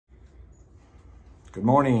Good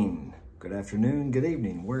morning, good afternoon, good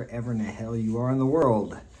evening, wherever in the hell you are in the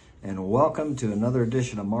world. And welcome to another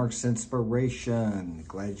edition of Mark's Inspiration.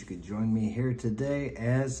 Glad you could join me here today,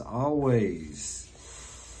 as always.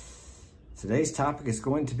 Today's topic is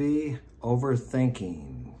going to be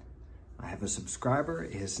overthinking. I have a subscriber.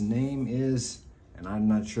 His name is, and I'm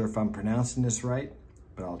not sure if I'm pronouncing this right,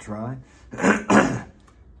 but I'll try.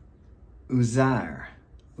 Uzair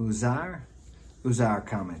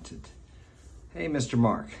commented, "Hey, Mr.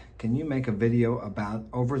 Mark, can you make a video about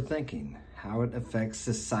overthinking, how it affects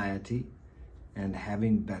society, and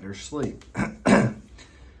having better sleep?"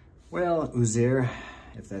 Well, Uzair,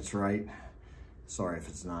 if that's right, sorry if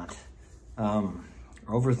it's not.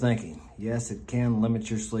 Overthinking, yes, it can limit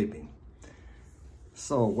your sleeping.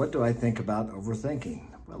 So what do I think about overthinking?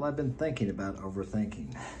 Well, I've been thinking about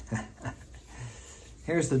overthinking.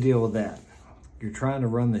 Here's the deal with that. You're trying to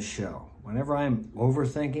run the show. Whenever I'm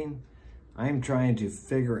overthinking, I'm trying to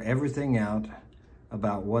figure everything out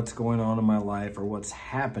about what's going on in my life, or what's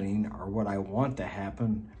happening, or what I want to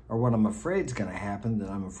happen, or what I'm afraid is going to happen that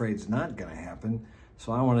I'm afraid is not going to happen.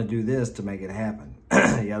 So I want to do this to make it happen.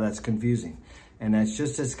 Yeah, that's confusing. And that's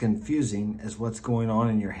just as confusing as what's going on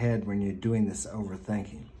in your head when you're doing this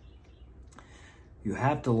overthinking. You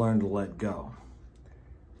have to learn to let go.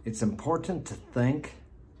 It's important to think,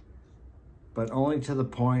 but only to the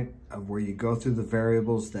point of where you go through the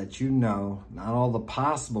variables that you know, not all the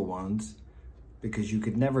possible ones, because you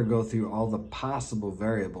could never go through all the possible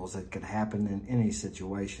variables that could happen in any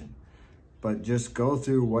situation. But just go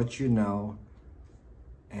through what you know,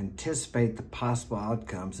 anticipate the possible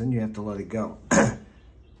outcomes, and you have to let it go.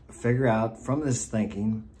 Figure out from this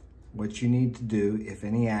thinking what you need to do, if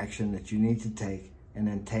any action that you need to take, and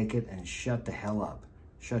then take it and shut the hell up.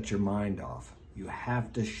 Shut your mind off. You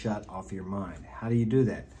have to shut off your mind. How do you do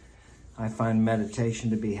that? I find meditation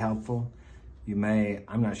to be helpful. You may,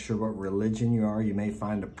 I'm not sure what religion you are, you may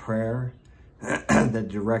find a prayer that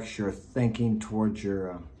directs your thinking towards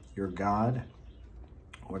your God,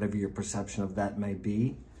 whatever your perception of that may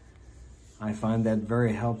be. I find that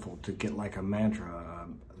very helpful to get like a mantra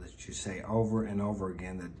that you say over and over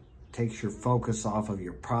again that takes your focus off of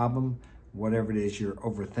your problem, whatever it is you're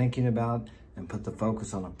overthinking about, and put the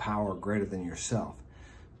focus on a power greater than yourself.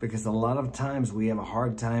 Because a lot of times we have a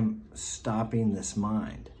hard time stopping this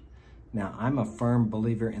mind. Now, I'm a firm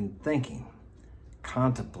believer in thinking,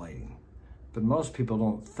 contemplating, but most people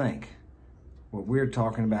don't think. What we're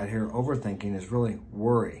talking about here, overthinking, is really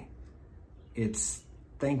worry. It's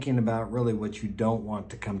thinking about really what you don't want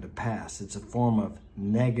to come to pass. It's a form of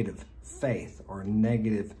negative faith or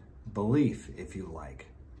negative belief, if you like.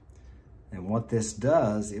 And what this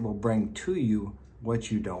does, it will bring to you what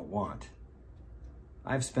you don't want.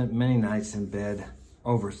 I've spent many nights in bed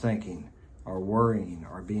overthinking or worrying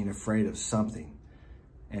or being afraid of something.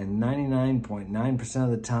 And 99.9% of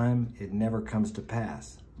the time, it never comes to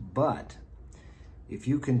pass. But if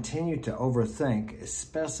you continue to overthink,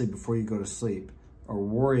 especially before you go to sleep, or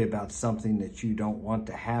worry about something that you don't want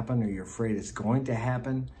to happen or you're afraid it's going to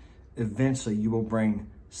happen, eventually you will bring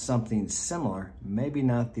something similar, maybe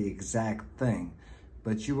not the exact thing,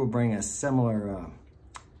 but you will bring a similar,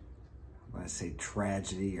 let's say,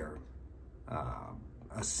 tragedy or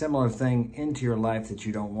a similar thing into your life that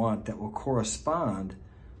you don't want, that will correspond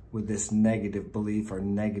with this negative belief or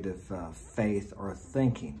negative faith or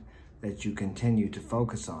thinking that you continue to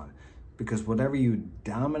focus on. Because whatever you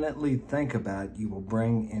dominantly think about, you will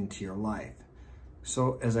bring into your life.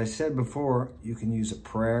 So as I said before, you can use a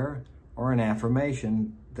prayer or an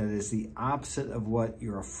affirmation that is the opposite of what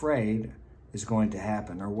you're afraid is going to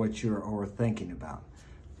happen or what you're overthinking about.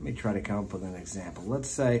 Let me try to come up with an example. Let's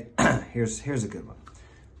say, here's a good one.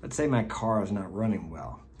 Let's say my car is not running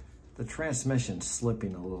well. The transmission's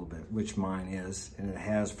slipping a little bit, which mine is, and it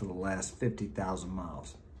has for the last 50,000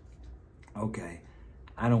 miles. Okay,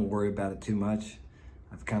 I don't worry about it too much.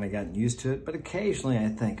 I've kind of gotten used to it, but occasionally I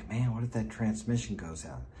think, man, what if that transmission goes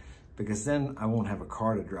out? Because then I won't have a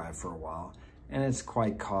car to drive for a while, and it's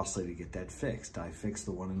quite costly to get that fixed. I fixed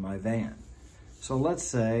the one in my van. So let's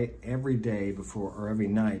say every day before, or every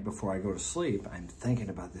night before I go to sleep, I'm thinking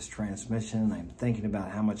about this transmission. I'm thinking about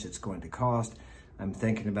how much it's going to cost. I'm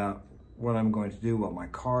thinking about what I'm going to do. Well, my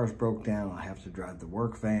car's broke down. I have to drive the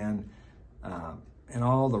work van, and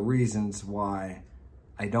all the reasons why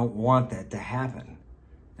I don't want that to happen.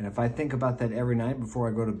 And if I think about that every night before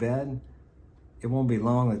I go to bed, it won't be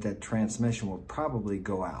long that that transmission will probably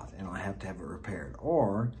go out and I'll have to have it repaired.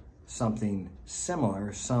 Or something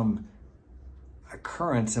similar, some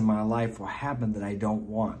occurrence in my life will happen that I don't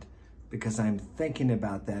want, because I'm thinking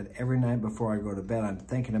about that every night before I go to bed. I'm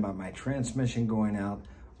thinking about my transmission going out,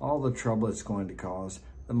 all the trouble it's going to cause,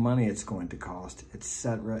 the money it's going to cost,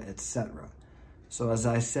 etc., etc. So as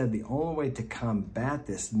I said, the only way to combat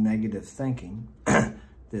this negative thinking,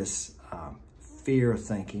 this fear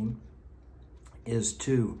thinking, is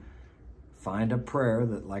to find a prayer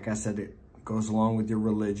that, like I said, it goes along with your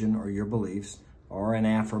religion or your beliefs, or an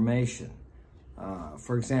affirmation.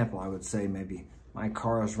 For example, I would say maybe, my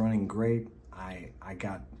car is running great. I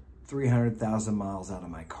got 300,000 miles out of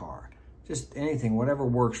my car. Just anything, whatever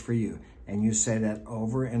works for you. And you say that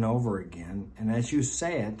over and over again. And as you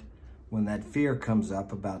say it, when that fear comes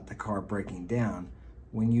up about the car breaking down,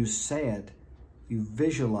 when you say it, you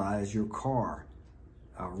visualize your car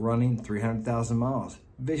running 300,000 miles.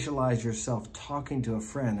 Visualize yourself talking to a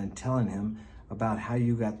friend and telling him about how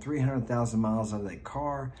you got 300,000 miles out of that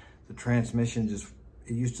car. The transmission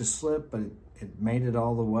it used to slip, but it made it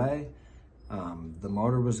all the way. The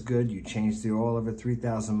motor was good. You changed the oil every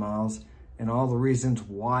 3,000 miles, and all the reasons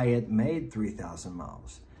why it made 3,000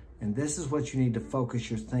 miles. And this is what you need to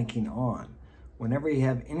focus your thinking on. Whenever you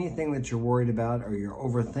have anything that you're worried about or you're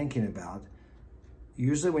overthinking about,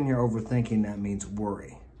 usually when you're overthinking, that means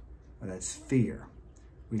worry, or that's fear.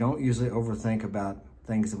 We don't usually overthink about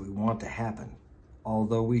things that we want to happen,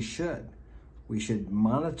 although we should. We should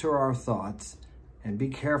monitor our thoughts and be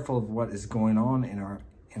careful of what is going on in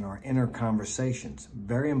our inner conversations.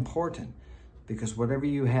 Very important, because whatever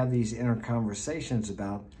you have these inner conversations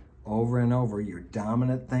about over and over, your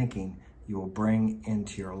dominant thinking, you will bring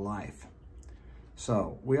into your life.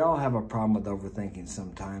 So we all have a problem with overthinking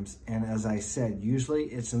sometimes. And as I said, usually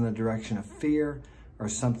it's in the direction of fear or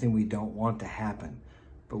something we don't want to happen.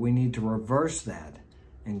 But we need to reverse that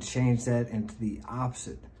and change that into the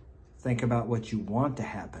opposite. Think about what you want to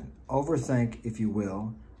happen. Overthink, if you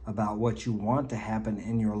will, about what you want to happen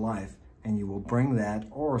in your life, and you will bring that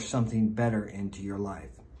or something better into your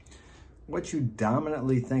life. What you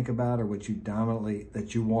dominantly think about, or what you dominantly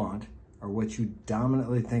that you want, or what you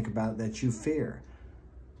dominantly think about that you fear,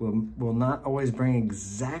 will not always bring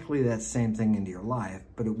exactly that same thing into your life,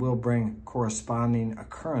 but it will bring corresponding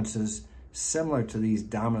occurrences similar to these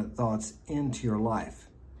dominant thoughts into your life.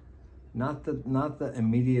 Not the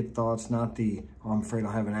immediate thoughts, not the, oh, I'm afraid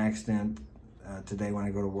I'll have an accident today when I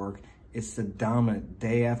go to work. It's the dominant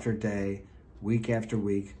day after day, week after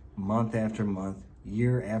week, month after month,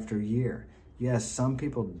 year after year. Yes, some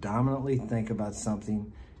people dominantly think about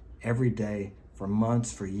something every day for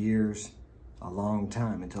months, for years, a long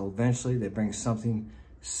time, until eventually they bring something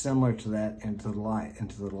similar to that into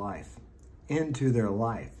their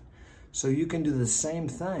life. So you can do the same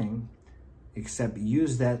thing, except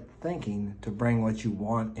use that thinking to bring what you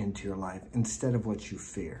want into your life instead of what you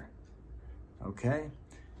fear. Okay?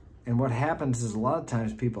 And what happens is, a lot of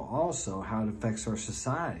times people also, how it affects our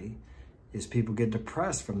society, is people get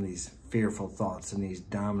depressed from these fearful thoughts and these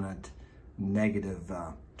dominant negative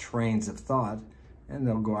trains of thought, and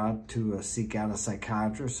they'll go out to seek out a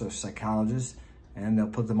psychiatrist or psychologist, and they'll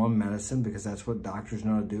put them on medicine because that's what doctors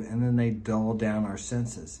know to do, and then they dull down our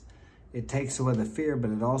senses. It takes away the fear,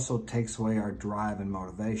 but it also takes away our drive and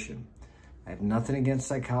motivation. I have nothing against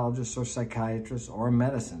psychologists or psychiatrists or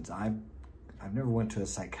medicines. I've never went to a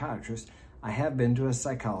psychiatrist. I have been to a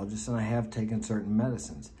psychologist, and I have taken certain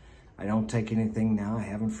medicines. I don't take anything now. I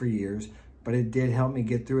haven't for years, but it did help me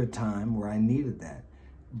get through a time where I needed that.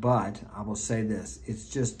 But I will say this,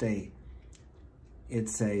 it's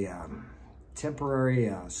a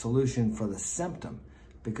temporary solution for the symptom,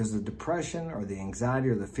 because the depression or the anxiety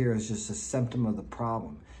or the fear is just a symptom of the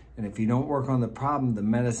problem. And if you don't work on the problem, the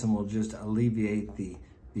medicine will just alleviate the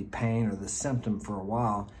pain or the symptom for a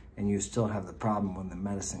while, and you still have the problem when the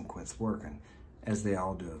medicine quits working, as they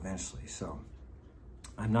all do eventually. So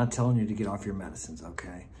I'm not telling you to get off your medicines,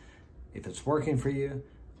 okay? If it's working for you,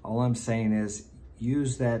 all I'm saying is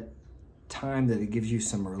use that time that it gives you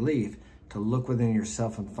some relief to look within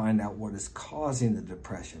yourself and find out what is causing the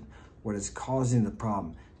depression, what is causing the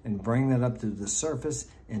problem, and bring that up to the surface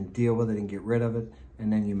and deal with it and get rid of it.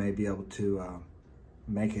 And then you may be able to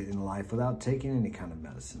make it in life without taking any kind of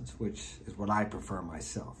medicines, which is what I prefer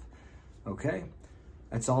myself. Okay?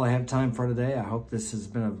 That's all I have time for today. I hope this has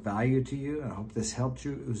been of value to you. I hope this helped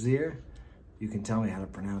you, Uzair. You can tell me how to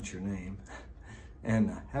pronounce your name.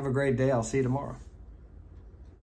 And have a great day. I'll see you tomorrow.